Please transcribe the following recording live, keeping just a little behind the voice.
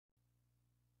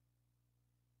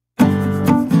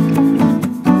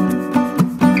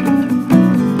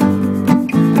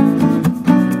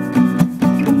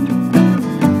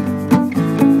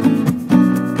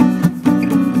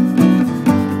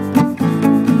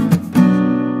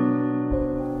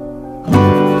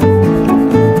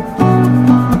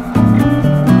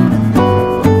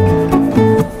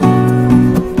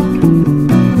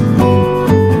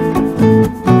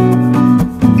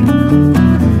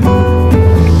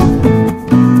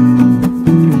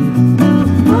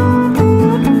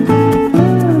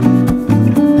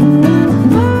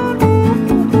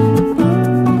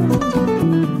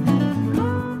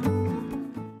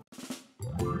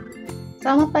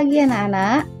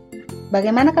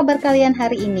Bagaimana kabar kalian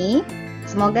hari ini?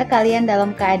 Semoga kalian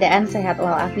dalam keadaan sehat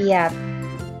walafiat.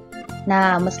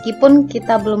 Nah, meskipun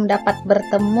kita belum dapat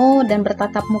bertemu dan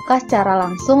bertatap muka secara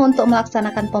langsung untuk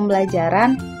melaksanakan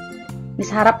pembelajaran,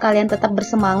 Miss harap kalian tetap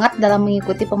bersemangat dalam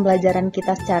mengikuti pembelajaran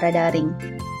kita secara daring.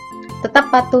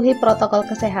 Tetap patuhi protokol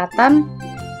kesehatan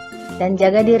dan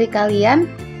jaga diri kalian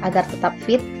agar tetap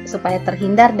fit supaya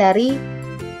terhindar dari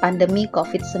pandemi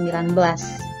COVID-19.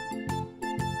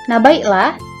 Nah,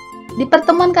 baiklah, di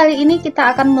pertemuan kali ini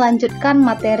kita akan melanjutkan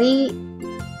materi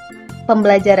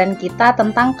pembelajaran kita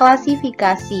tentang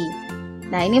klasifikasi.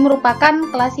 Nah, ini merupakan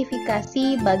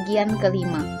klasifikasi bagian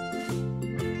kelima.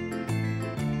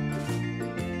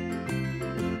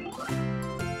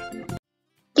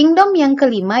 Kingdom yang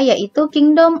kelima yaitu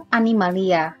Kingdom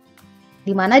Animalia,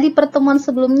 di mana di pertemuan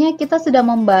sebelumnya kita sudah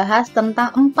membahas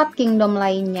tentang 4 kingdom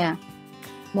lainnya,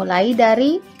 mulai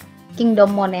dari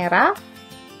Kingdom Monera,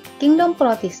 Kingdom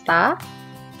Protista,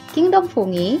 Kingdom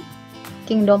Fungi,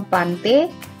 Kingdom Plante,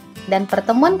 dan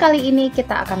pertemuan kali ini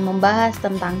kita akan membahas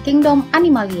tentang Kingdom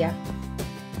Animalia.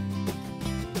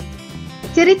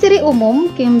 Ciri-ciri umum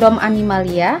Kingdom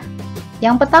Animalia,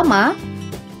 yang pertama,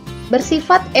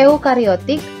 bersifat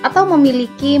eukariotik atau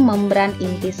memiliki membran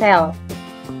inti sel.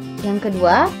 Yang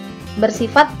kedua,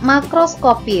 bersifat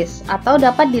makroskopis atau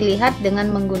dapat dilihat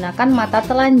dengan menggunakan mata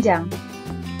telanjang.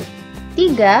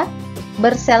 3.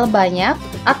 Bersel banyak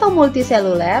atau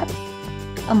multiseluler.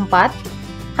 4.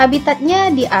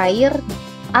 Habitatnya di air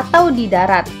atau di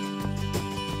darat.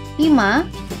 5.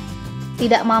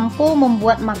 Tidak mampu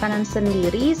membuat makanan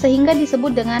sendiri sehingga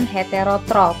disebut dengan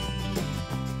heterotrof.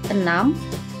 6.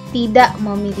 Tidak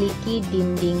memiliki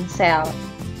dinding sel.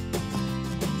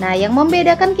 Nah, yang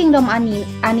membedakan Kingdom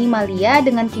Animalia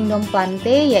dengan Kingdom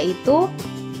Plante yaitu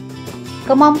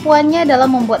kemampuannya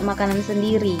dalam membuat makanan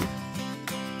sendiri.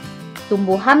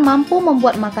 Tumbuhan mampu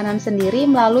membuat makanan sendiri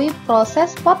melalui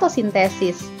proses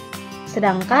fotosintesis,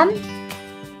 sedangkan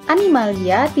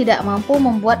Animalia tidak mampu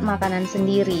membuat makanan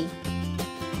sendiri.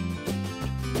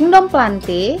 Kingdom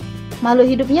Plante, makhluk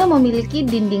hidupnya memiliki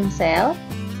dinding sel,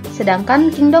 sedangkan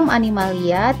Kingdom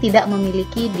Animalia tidak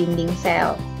memiliki dinding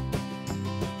sel.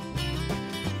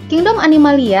 Kingdom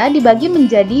Animalia dibagi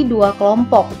menjadi 2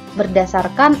 kelompok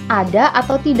berdasarkan ada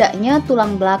atau tidaknya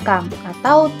tulang belakang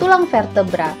atau tulang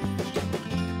vertebra,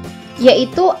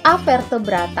 yaitu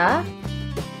Avertebrata,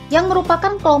 yang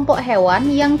merupakan kelompok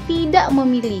hewan yang tidak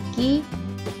memiliki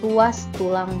ruas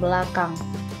tulang belakang.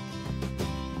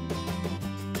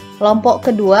 Kelompok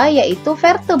kedua yaitu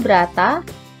Vertebrata,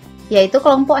 yaitu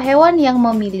kelompok hewan yang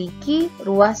memiliki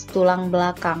ruas tulang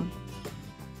belakang.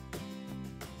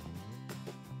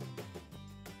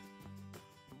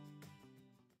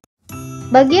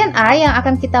 Bagian A yang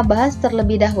akan kita bahas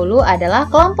terlebih dahulu adalah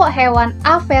kelompok hewan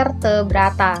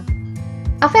Avertebrata.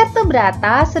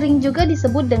 Avertebrata sering juga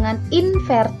disebut dengan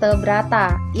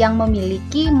invertebrata yang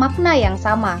memiliki makna yang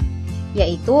sama,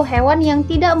 yaitu hewan yang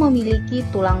tidak memiliki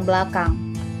tulang belakang.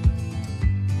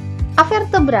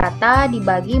 Avertebrata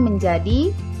dibagi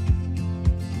menjadi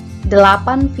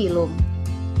 8 filum.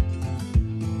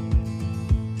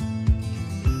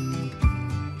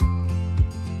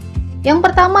 Yang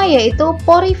pertama yaitu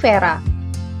Porifera.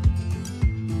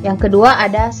 Yang kedua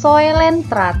ada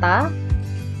Coelenterata.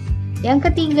 Yang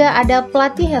ketiga ada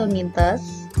Platyhelminthes.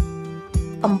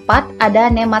 4 ada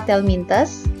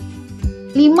Nemathelminthes.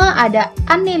 5 ada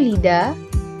Annelida.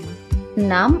 6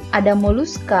 ada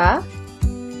Mollusca.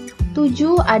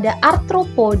 7 ada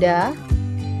Arthropoda,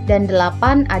 dan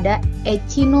 8 ada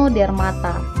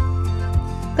Echinodermata.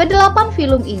 Ke-8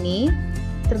 filum ini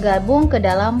tergabung ke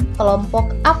dalam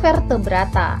kelompok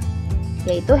Avertebrata,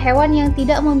 yaitu hewan yang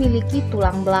tidak memiliki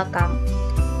tulang belakang.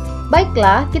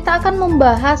 Baiklah, kita akan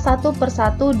membahas satu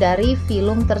persatu dari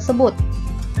filum tersebut.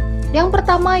 Yang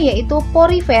pertama yaitu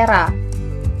Porifera.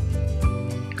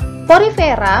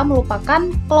 Porifera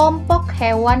merupakan kelompok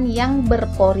hewan yang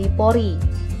berpori-pori.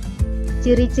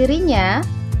 Ciri-cirinya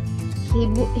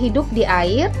hidup di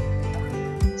air,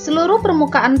 seluruh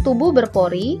permukaan tubuh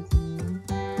berpori,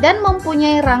 dan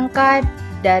mempunyai rangka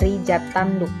dari zat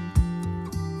tanduk.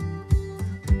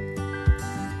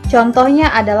 Contohnya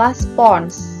adalah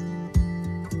spons.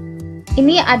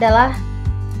 Ini adalah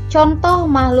contoh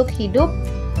makhluk hidup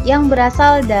yang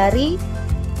berasal dari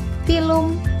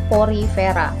filum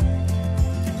Porifera,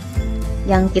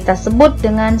 yang kita sebut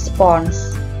dengan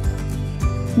spons.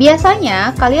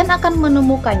 Biasanya kalian akan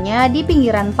menemukannya di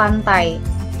pinggiran pantai.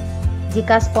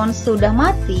 Jika spons sudah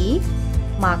mati,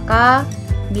 maka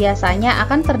biasanya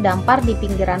akan terdampar di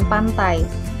pinggiran pantai.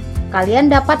 Kalian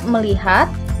dapat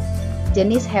melihat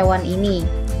jenis hewan ini.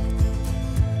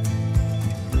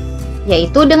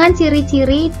 yaitu dengan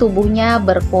ciri-ciri tubuhnya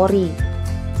berpori.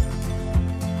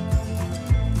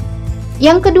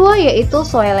 Yang kedua yaitu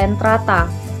Coelenterata.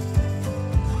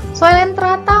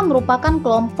 Coelenterata merupakan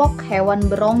kelompok hewan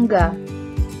berongga.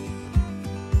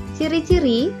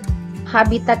 Ciri-ciri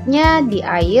habitatnya di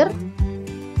air,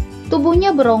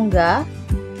 tubuhnya berongga,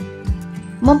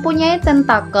 mempunyai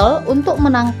tentakel untuk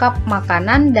menangkap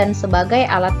makanan dan sebagai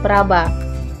alat peraba.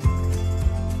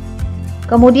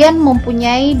 Kemudian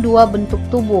mempunyai dua bentuk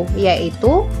tubuh,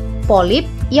 yaitu polip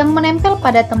yang menempel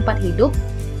pada tempat hidup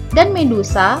dan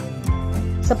medusa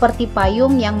seperti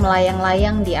payung yang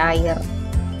melayang-layang di air.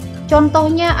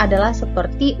 Contohnya adalah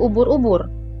seperti ubur-ubur.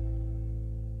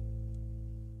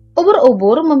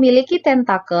 Ubur-ubur memiliki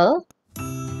tentakel.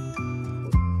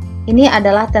 Ini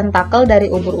adalah tentakel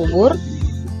dari ubur-ubur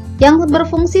yang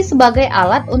berfungsi sebagai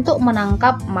alat untuk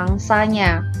menangkap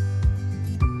mangsanya.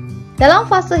 Dalam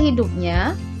fase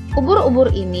hidupnya,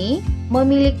 ubur-ubur ini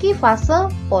memiliki fase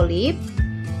polip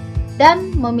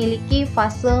dan memiliki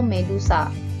fase medusa.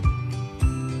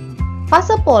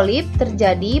 Fase polip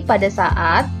terjadi pada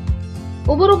saat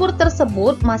ubur-ubur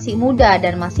tersebut masih muda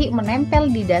dan masih menempel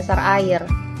di dasar air.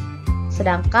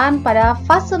 Sedangkan pada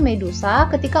fase medusa,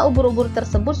 ketika ubur-ubur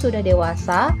tersebut sudah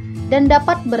dewasa dan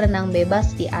dapat berenang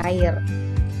bebas di air.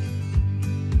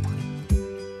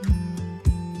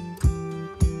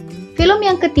 Film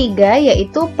yang ketiga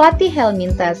yaitu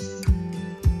Platyhelminthes.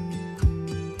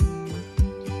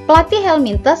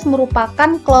 Platyhelminthes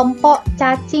merupakan kelompok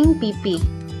cacing pipih.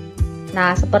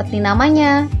 Nah, seperti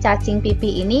namanya, cacing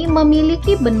pipih ini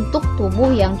memiliki bentuk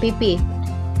tubuh yang pipih.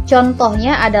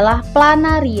 Contohnya adalah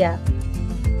planaria.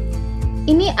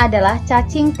 Ini adalah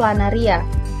cacing planaria.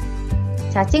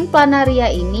 Cacing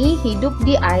planaria ini hidup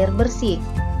di air bersih,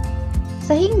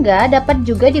 sehingga dapat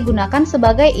juga digunakan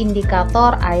sebagai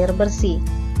indikator air bersih.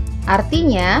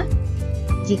 Artinya,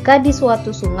 jika di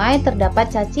suatu sungai terdapat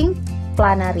cacing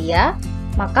planaria,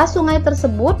 maka sungai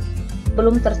tersebut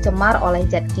belum tercemar oleh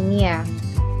zat kimia.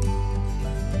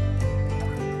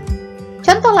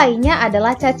 Contoh lainnya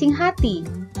adalah cacing hati.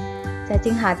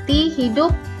 Cacing hati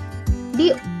hidup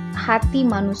di hati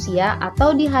manusia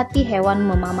atau di hati hewan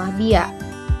memamah biak,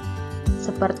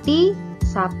 seperti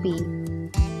sapi.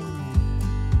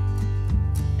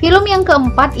 Film yang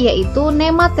keempat yaitu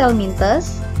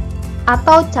Nemathelminthes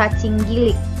atau cacing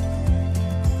gilik.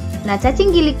 Nah,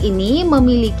 cacing gilik ini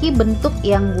memiliki bentuk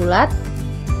yang bulat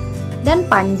dan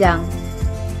panjang,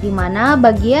 di mana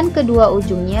bagian kedua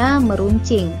ujungnya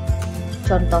meruncing.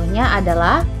 Contohnya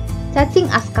adalah cacing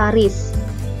askaris.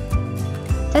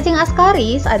 Cacing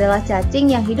askaris adalah cacing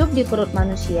yang hidup di perut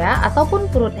manusia ataupun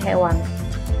perut hewan.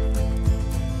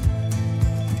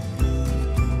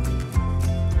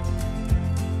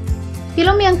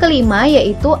 Film yang kelima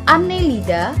yaitu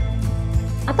Annelida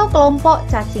atau kelompok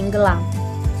cacing gelang.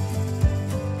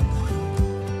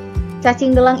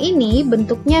 Cacing gelang ini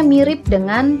bentuknya mirip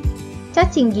dengan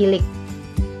cacing gilik.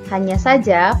 Hanya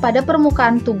saja pada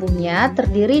permukaan tubuhnya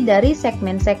terdiri dari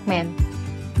segmen-segmen.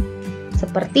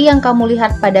 Seperti yang kamu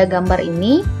lihat pada gambar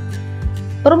ini,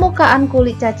 permukaan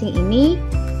kulit cacing ini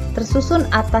tersusun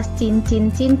atas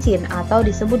cincin-cincin atau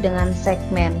disebut dengan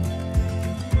segmen.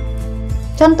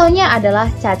 Contohnya adalah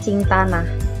cacing tanah.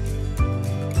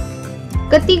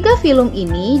 Ketiga film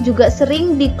ini juga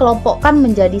sering dikelompokkan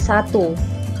menjadi satu,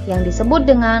 yang disebut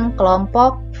dengan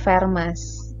kelompok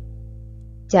Vermes.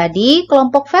 Jadi,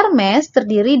 kelompok Vermes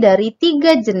terdiri dari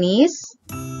 3 jenis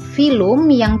film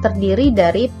yang terdiri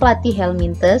dari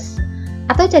Platyhelminthes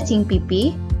atau cacing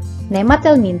pipih,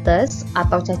 Nemathelminthes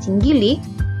atau cacing gilik,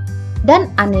 dan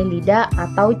Annelida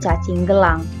atau cacing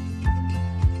gelang.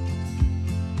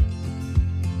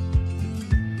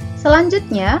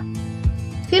 Selanjutnya,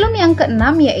 film yang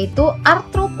keenam yaitu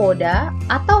Arthropoda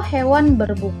atau hewan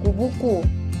berbuku-buku.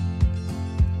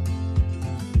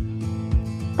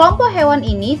 Kelompok hewan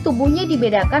ini tubuhnya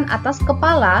dibedakan atas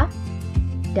kepala,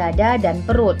 dada, dan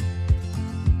perut.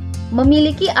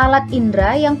 Memiliki alat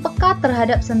indera yang peka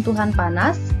terhadap sentuhan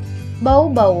panas,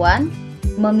 bau-bauan,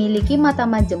 memiliki mata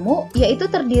majemuk, yaitu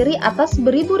terdiri atas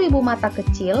beribu-ribu mata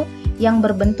kecil yang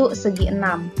berbentuk segi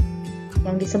enam,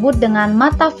 yang disebut dengan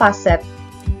mata faset.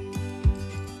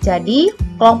 Jadi,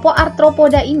 kelompok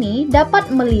arthropoda ini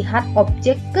dapat melihat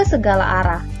objek ke segala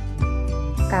arah,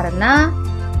 karena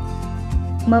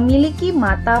memiliki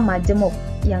mata majemuk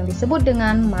yang disebut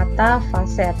dengan mata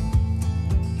faset.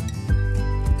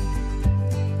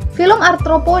 Film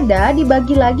arthropoda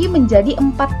dibagi lagi menjadi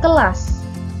 4 kelas.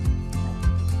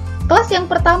 Kelas yang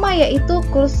pertama yaitu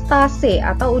krustase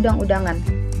atau udang-udangan.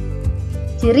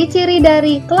 Ciri-ciri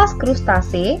dari kelas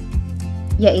krustase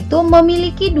yaitu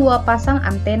memiliki 2 pasang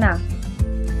antena.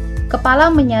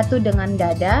 kepala menyatu dengan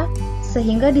dada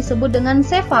sehingga disebut dengan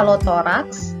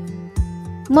cephalothoraks,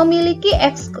 memiliki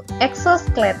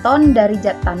eksoskeleton dari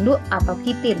zat tanduk atau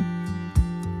kitin,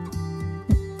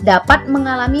 dapat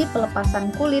mengalami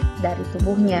pelepasan kulit dari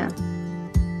tubuhnya.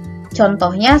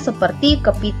 Contohnya seperti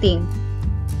kepiting.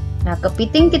 Nah,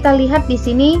 kepiting kita lihat di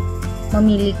sini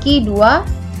memiliki dua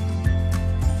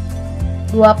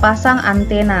pasang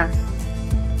antena.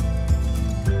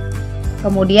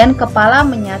 Kemudian kepala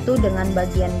menyatu dengan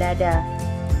bagian dada.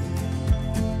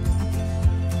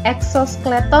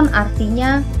 Eksoskeleton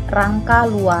artinya rangka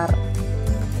luar.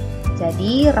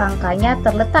 Jadi rangkanya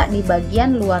terletak di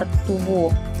bagian luar tubuh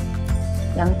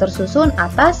yang tersusun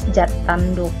atas zat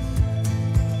tanduk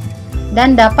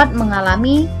dan dapat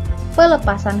mengalami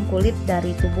pelepasan kulit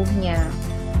dari tubuhnya.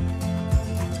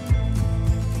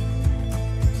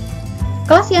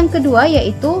 Kelas yang kedua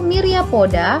yaitu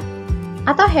Myriapoda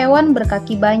atau hewan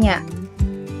berkaki banyak.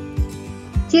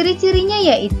 Ciri-cirinya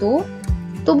yaitu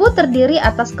tubuh terdiri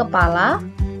atas kepala,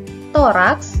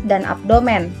 toraks, dan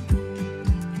abdomen.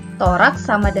 Toraks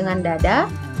sama dengan dada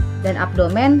dan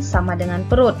abdomen sama dengan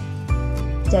perut.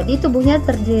 Jadi tubuhnya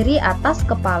terdiri atas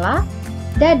kepala,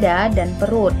 dada, dan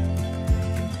perut.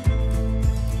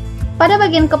 Pada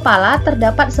bagian kepala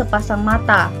terdapat sepasang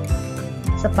mata,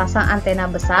 sepasang antena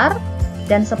besar,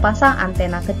 dan sepasang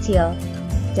antena kecil.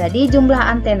 Jadi jumlah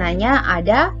antenanya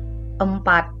ada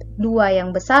 4, 2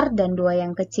 yang besar dan 2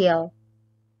 yang kecil.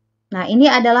 Nah,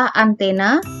 ini adalah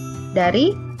antena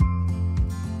dari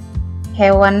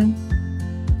hewan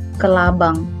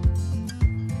kelabang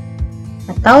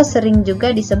atau sering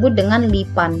juga disebut dengan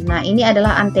lipan. Nah, ini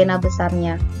adalah antena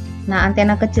besarnya. Nah,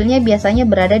 antena kecilnya biasanya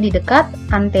berada di dekat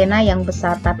antena yang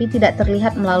besar, tapi tidak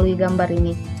terlihat melalui gambar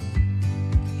ini.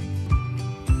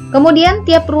 Kemudian,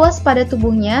 tiap ruas pada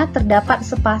tubuhnya terdapat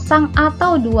sepasang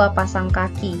atau 2 pasang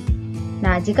kaki.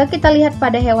 Nah, jika kita lihat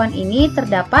pada hewan ini,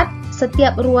 terdapat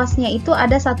setiap ruasnya itu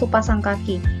ada 1 pasang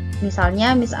kaki.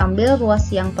 Misalnya, ambil ruas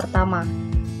yang pertama,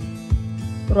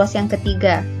 ruas yang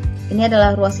ketiga. Ini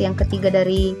adalah ruas yang ketiga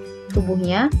dari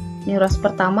tubuhnya. Ini ruas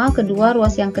pertama, kedua,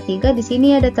 ruas yang ketiga. Di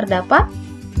sini ada terdapat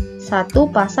 1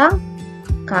 pasang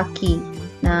kaki.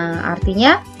 Nah,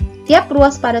 artinya tiap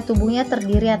ruas pada tubuhnya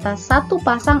terdiri atas 1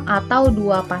 pasang atau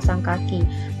 2 pasang kaki.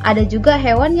 Ada juga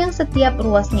hewan yang setiap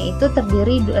ruasnya itu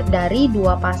terdiri dari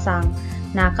 2 pasang.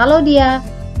 Nah, kalau dia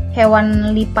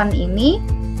hewan lipan ini,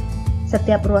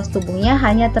 setiap ruas tubuhnya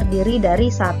hanya terdiri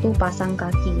dari 1 pasang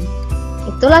kaki.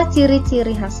 Itulah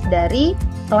ciri-ciri khas dari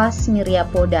kelas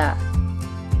Myriapoda.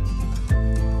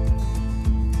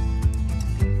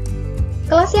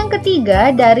 Kelas yang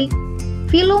ketiga dari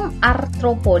filum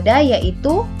Arthropoda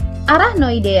yaitu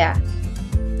Arachnoidea.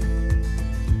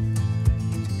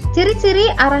 Ciri-ciri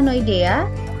Arachnoidea,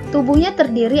 tubuhnya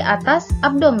terdiri atas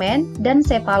abdomen dan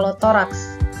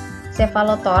cephalothoraks.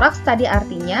 Cephalothoraks tadi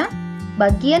artinya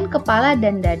bagian kepala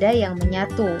dan dada yang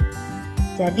menyatu.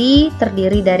 Jadi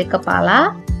terdiri dari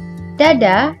kepala,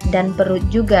 dada, dan perut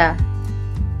juga.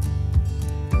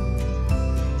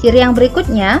 Ciri yang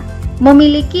berikutnya,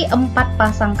 memiliki 4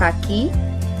 pasang kaki,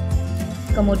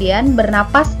 kemudian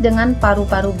bernapas dengan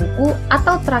paru-paru buku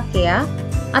atau trakea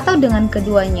atau dengan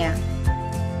keduanya.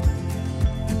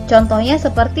 Contohnya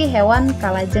seperti hewan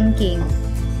kalajengking.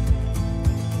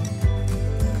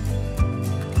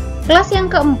 Kelas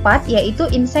yang keempat yaitu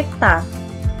insekta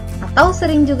atau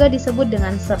sering juga disebut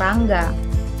dengan serangga.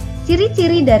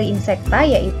 Ciri-ciri dari insekta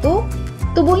yaitu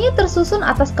tubuhnya tersusun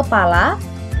atas kepala,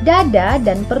 dada,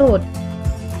 dan perut.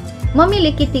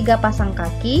 Memiliki 3 pasang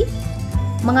kaki,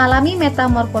 mengalami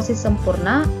metamorfosis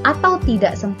sempurna atau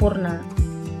tidak sempurna.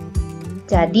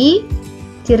 Jadi,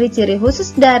 ciri-ciri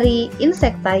khusus dari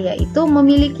insekta yaitu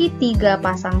memiliki 3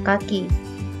 pasang kaki.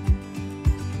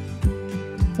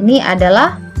 Ini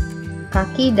adalah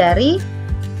kaki dari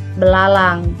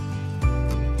belalang.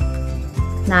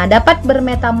 Nah, dapat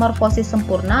bermetamorfosis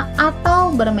sempurna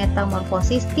atau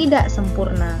bermetamorfosis tidak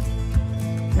sempurna.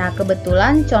 Nah,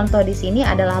 kebetulan contoh di sini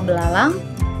adalah belalang.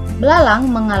 Belalang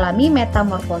mengalami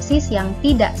metamorfosis yang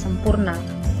tidak sempurna.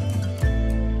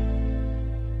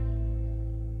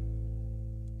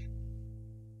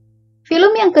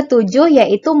 Filum yang ketujuh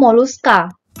yaitu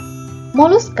moluska.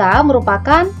 Moluska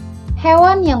merupakan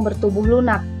hewan yang bertubuh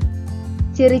lunak.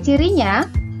 Ciri-cirinya,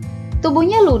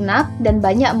 tubuhnya lunak dan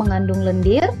banyak mengandung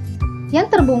lendir yang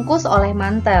terbungkus oleh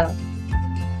mantel.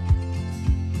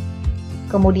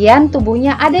 Kemudian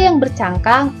tubuhnya ada yang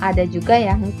bercangkang, ada juga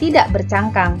yang tidak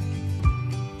bercangkang.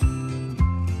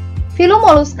 Filum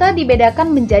moluska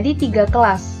dibedakan menjadi 3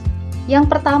 kelas.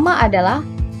 Yang pertama adalah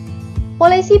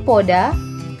Polesipoda,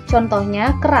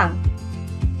 contohnya kerang.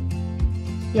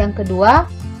 Yang kedua,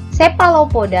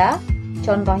 Cephalopoda,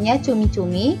 contohnya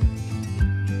cumi-cumi.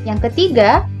 Yang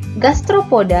ketiga,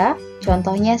 gastropoda,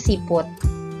 contohnya siput.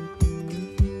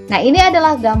 Nah, ini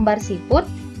adalah gambar siput,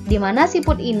 di mana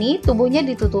siput ini tubuhnya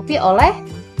ditutupi oleh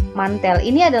mantel.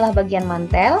 Ini adalah bagian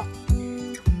mantel,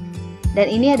 dan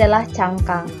ini adalah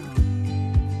cangkang.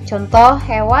 Contoh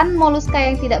hewan moluska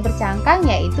yang tidak bercangkang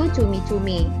yaitu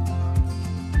cumi-cumi.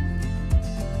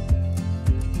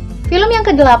 Filum yang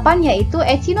ke-8 yaitu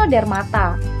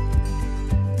Echinodermata,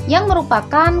 yang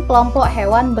merupakan kelompok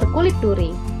hewan berkulit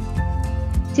duri.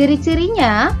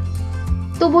 Ciri-cirinya,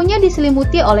 tubuhnya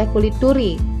diselimuti oleh kulit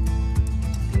duri.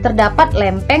 Terdapat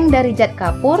lempeng dari zat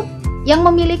kapur yang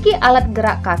memiliki alat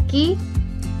gerak kaki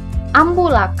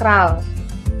ambulakral,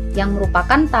 yang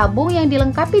merupakan tabung yang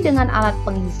dilengkapi dengan alat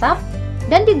penghisap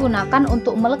dan digunakan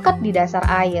untuk melekat di dasar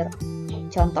air.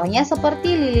 Contohnya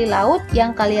seperti lili laut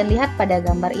yang kalian lihat pada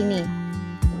gambar ini.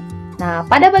 Nah,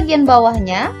 pada bagian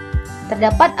bawahnya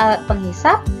terdapat alat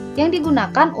penghisap yang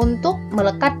digunakan untuk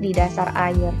melekat di dasar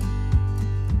air.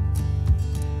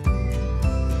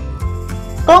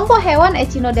 Kelompok hewan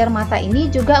Echinodermata ini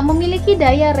juga memiliki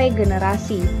daya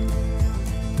regenerasi.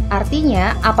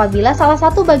 Artinya, apabila salah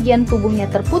satu bagian tubuhnya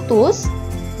terputus,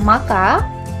 maka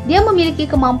dia memiliki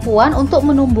kemampuan untuk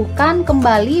menumbuhkan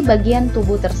kembali bagian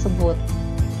tubuh tersebut.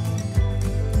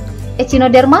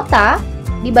 Echinodermata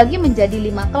dibagi menjadi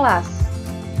 5 kelas.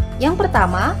 Yang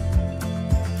pertama,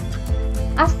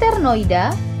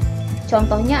 Asternoida,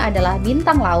 contohnya adalah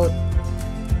bintang laut.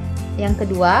 Yang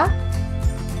kedua,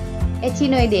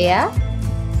 Echinoidea,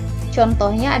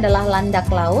 contohnya adalah landak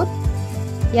laut.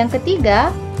 Yang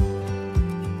ketiga,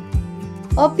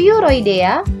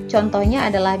 Ophiuroidea, contohnya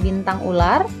adalah bintang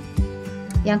ular.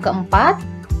 Yang keempat,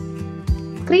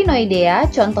 Crinoidea,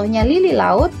 contohnya lili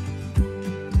laut.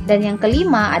 Dan yang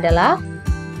kelima adalah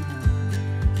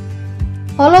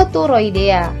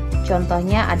Holoturoidea,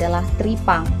 contohnya adalah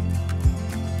tripang.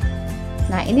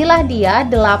 Nah, inilah dia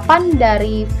 8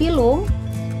 dari filum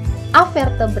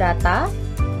Avertebrata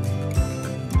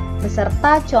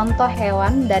beserta contoh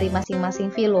hewan dari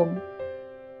masing-masing filum.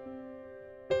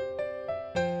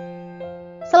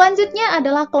 Selanjutnya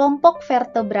adalah kelompok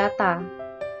vertebrata.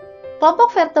 Kelompok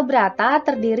vertebrata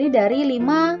terdiri dari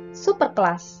 5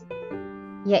 superkelas,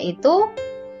 yaitu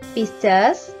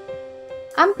Pisces,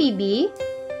 amfibi,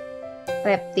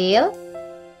 reptil,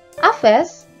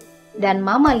 aves, dan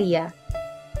mamalia.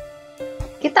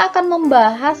 Kita akan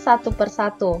membahas satu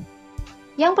persatu.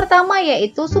 Yang pertama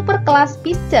yaitu superkelas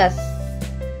Pisces,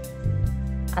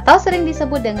 atau sering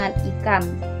disebut dengan ikan.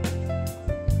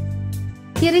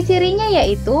 Ciri-cirinya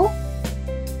yaitu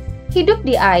hidup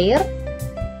di air,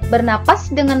 bernapas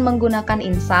dengan menggunakan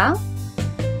insang,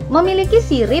 memiliki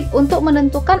sirip untuk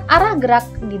menentukan arah gerak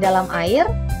di dalam air,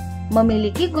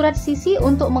 memiliki gurat sisi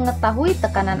untuk mengetahui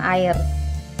tekanan air,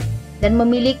 dan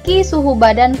memiliki suhu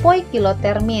badan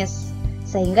poikilotermis,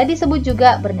 sehingga disebut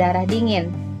juga berdarah dingin.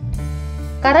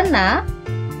 Karena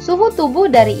suhu tubuh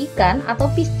dari ikan atau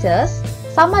Pisces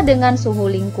sama dengan suhu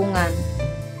lingkungan.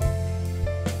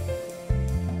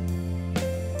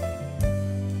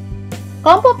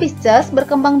 Kelompok Pisces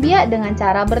berkembang biak dengan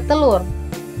cara bertelur.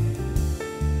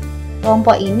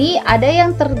 Kelompok ini ada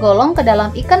yang tergolong ke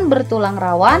dalam ikan bertulang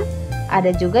rawan,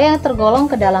 ada juga yang tergolong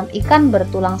ke dalam ikan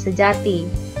bertulang sejati.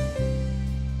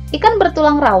 Ikan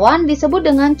bertulang rawan disebut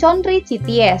dengan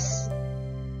Chondrichthyes.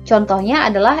 Contohnya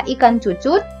adalah ikan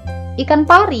cucut, ikan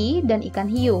pari, dan ikan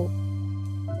hiu.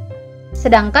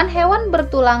 Sedangkan hewan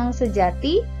bertulang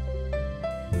sejati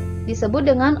disebut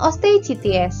dengan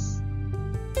Osteichthyes.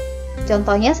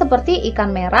 Contohnya seperti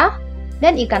ikan merah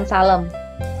dan ikan salem.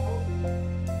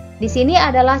 Di sini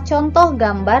adalah contoh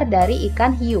gambar dari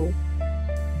ikan hiu.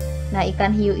 Nah,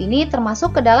 ikan hiu ini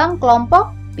termasuk ke dalam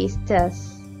kelompok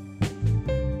Pisces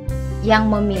yang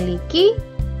memiliki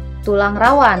tulang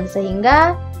rawan,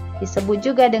 sehingga disebut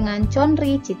juga dengan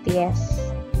Chondrichthyes.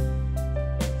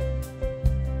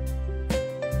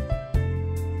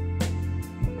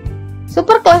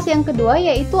 Superkelas yang kedua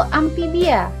yaitu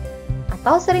amfibia,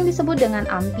 atau sering disebut dengan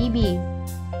amfibi.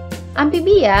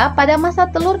 Amfibia pada masa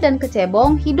telur dan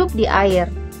kecebong hidup di air.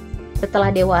 Setelah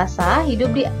dewasa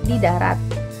hidup di darat.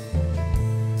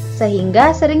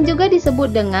 Sehingga sering juga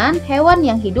disebut dengan hewan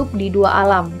yang hidup di dua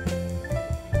alam.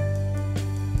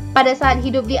 Pada saat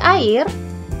hidup di air,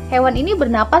 hewan ini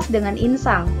bernapas dengan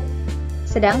insang.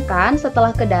 Sedangkan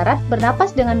setelah ke darat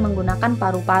bernapas dengan menggunakan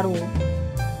paru-paru.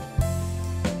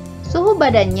 Suhu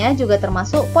badannya juga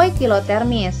termasuk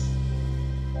poikilotermis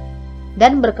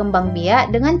dan berkembang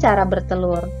biak dengan cara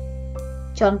bertelur.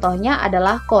 Contohnya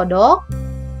adalah kodok,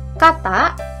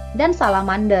 katak, dan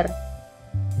salamander.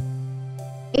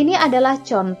 Ini adalah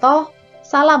contoh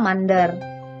salamander,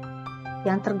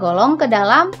 yang tergolong ke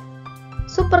dalam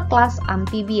superkelas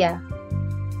amfibia.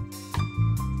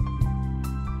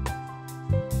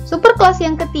 Superkelas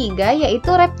yang ketiga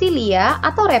yaitu reptilia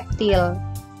atau reptil.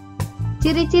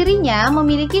 Ciri-cirinya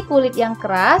memiliki kulit yang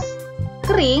keras,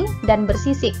 kering, dan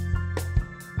bersisik.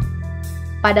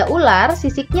 Pada ular,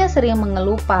 sisiknya sering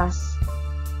mengelupas.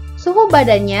 Suhu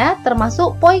badannya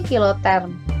termasuk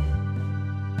poikiloterm.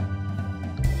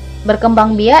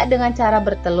 Berkembang biak dengan cara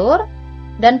bertelur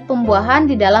dan pembuahan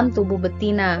di dalam tubuh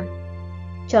betina.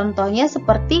 Contohnya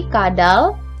seperti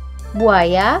kadal,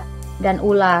 buaya, dan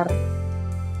ular.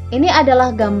 Ini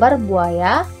adalah gambar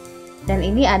buaya dan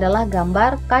ini adalah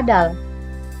gambar kadal.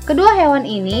 Kedua hewan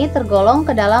ini tergolong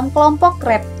ke dalam kelompok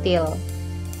reptil.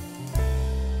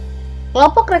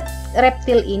 Kelompok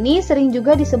reptil ini sering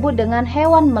juga disebut dengan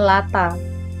hewan melata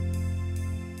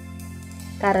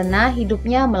karena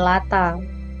hidupnya melata.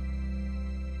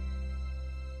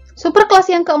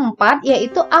 Superkelas yang keempat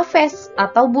yaitu aves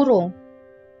atau burung.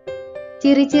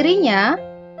 Ciri-cirinya,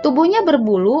 tubuhnya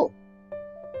berbulu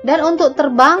dan untuk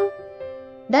terbang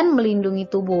dan melindungi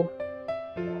tubuh.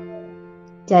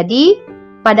 Jadi,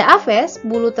 pada aves,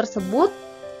 bulu tersebut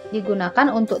digunakan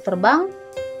untuk terbang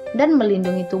dan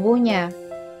melindungi tubuhnya.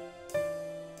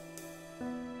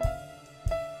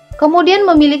 Kemudian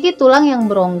memiliki tulang yang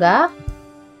berongga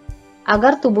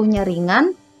agar tubuhnya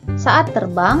ringan saat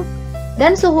terbang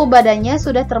dan suhu badannya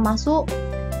sudah termasuk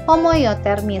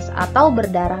homoiotermis atau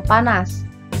berdarah panas.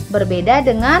 Berbeda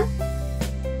dengan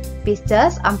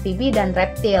Pisces, amfibi, dan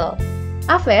reptil.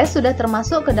 Aves sudah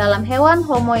termasuk ke dalam hewan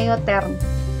homoioterm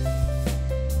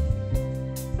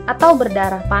atau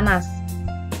berdarah panas.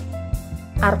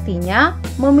 Artinya,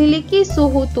 memiliki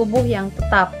suhu tubuh yang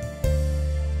tetap.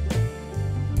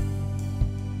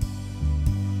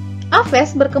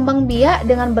 Aves berkembang biak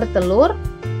dengan bertelur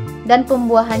dan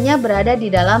pembuahannya berada di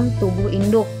dalam tubuh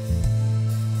induk.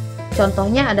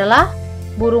 Contohnya adalah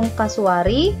burung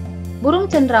kasuari, burung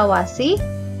cendrawasih,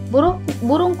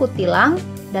 burung kutilang,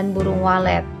 dan burung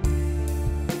walet.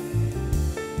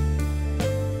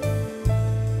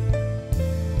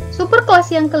 Superkelas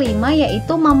yang kelima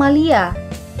yaitu mamalia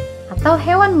atau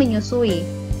hewan menyusui.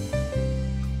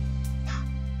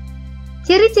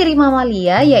 Ciri-ciri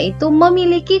mamalia yaitu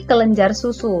memiliki kelenjar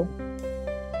susu,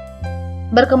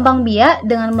 berkembang biak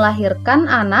dengan melahirkan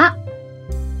anak,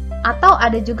 atau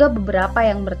ada juga beberapa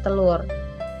yang bertelur.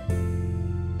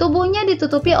 Tubuhnya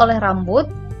ditutupi oleh rambut,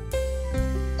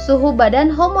 suhu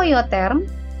badan homoioterm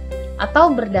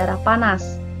atau berdarah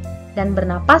panas, dan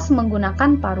bernapas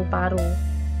menggunakan paru-paru.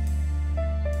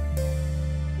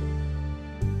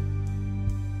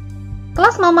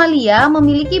 Kelas mamalia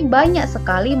memiliki banyak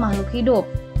sekali makhluk hidup.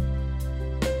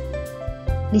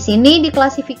 Di sini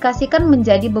diklasifikasikan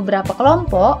menjadi beberapa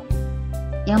kelompok.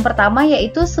 Yang pertama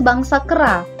yaitu sebangsa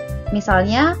kera,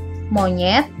 misalnya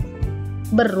monyet,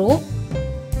 beruk,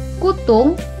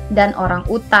 kutung, dan orang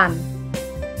utan.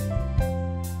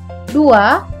 2.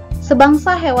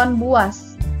 Sebangsa hewan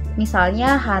buas,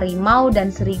 misalnya harimau dan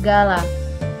serigala.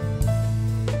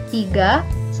 3.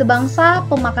 Sebangsa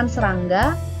pemakan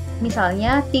serangga,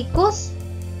 misalnya tikus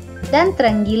dan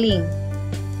terenggiling.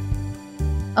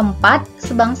 4.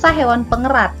 Sebangsa hewan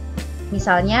pengerat,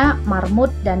 misalnya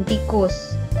marmut dan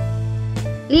tikus.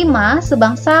 5.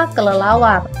 Sebangsa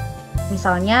kelelawar,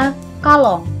 misalnya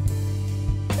kalong.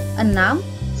 6.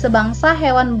 Sebangsa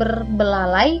hewan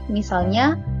berbelalai,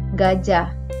 misalnya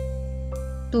gajah.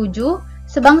 7.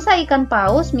 Sebangsa ikan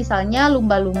paus, misalnya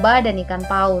lumba-lumba dan ikan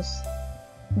paus.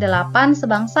 8.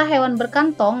 Sebangsa hewan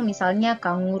berkantong, misalnya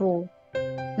kanguru.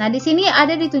 Nah, di sini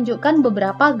ada ditunjukkan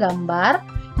beberapa gambar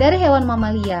dari hewan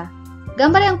mamalia.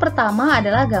 Gambar yang pertama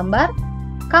adalah gambar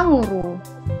kanguru.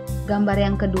 Gambar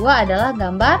yang kedua adalah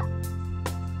gambar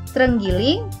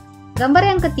terenggiling. Gambar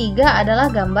yang ketiga adalah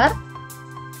gambar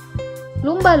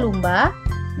lumba-lumba.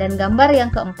 Dan gambar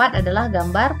yang keempat adalah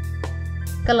gambar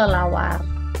kelelawar.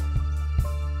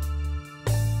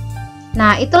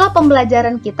 Nah, itulah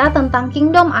pembelajaran kita tentang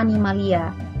Kingdom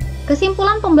Animalia.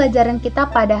 Kesimpulan pembelajaran kita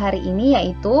pada hari ini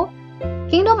yaitu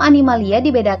Kingdom Animalia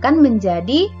dibedakan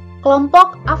menjadi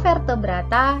kelompok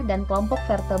avertebrata dan kelompok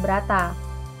vertebrata.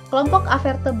 Kelompok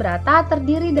avertebrata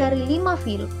terdiri dari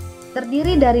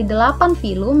 8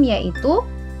 filum yaitu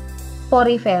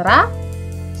Porifera,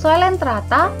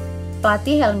 Coelenterata,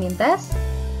 Platyhelminthes,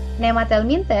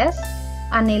 Nemathelminthes,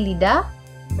 Annelida,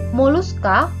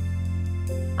 Mollusca,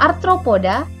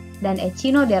 Arthropoda, dan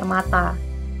Echinodermata.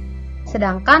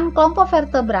 Sedangkan kelompok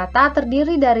vertebrata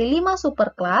terdiri dari 5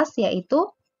 superkelas yaitu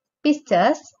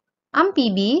Pisces,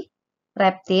 amfibi,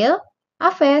 reptil,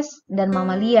 aves, dan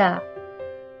mamalia.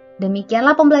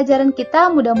 Demikianlah pembelajaran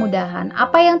kita, mudah-mudahan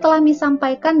apa yang telah Mi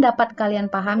sampaikan dapat kalian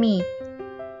pahami.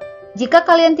 Jika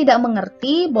kalian tidak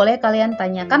mengerti, boleh kalian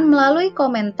tanyakan melalui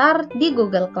komentar di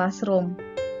Google Classroom.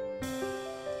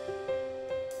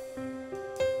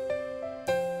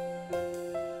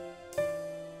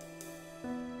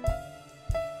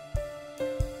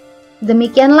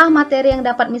 Demikianlah materi yang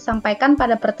dapat Mi sampaikan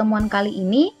pada pertemuan kali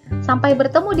ini. Sampai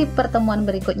bertemu di pertemuan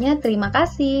berikutnya. Terima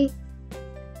kasih.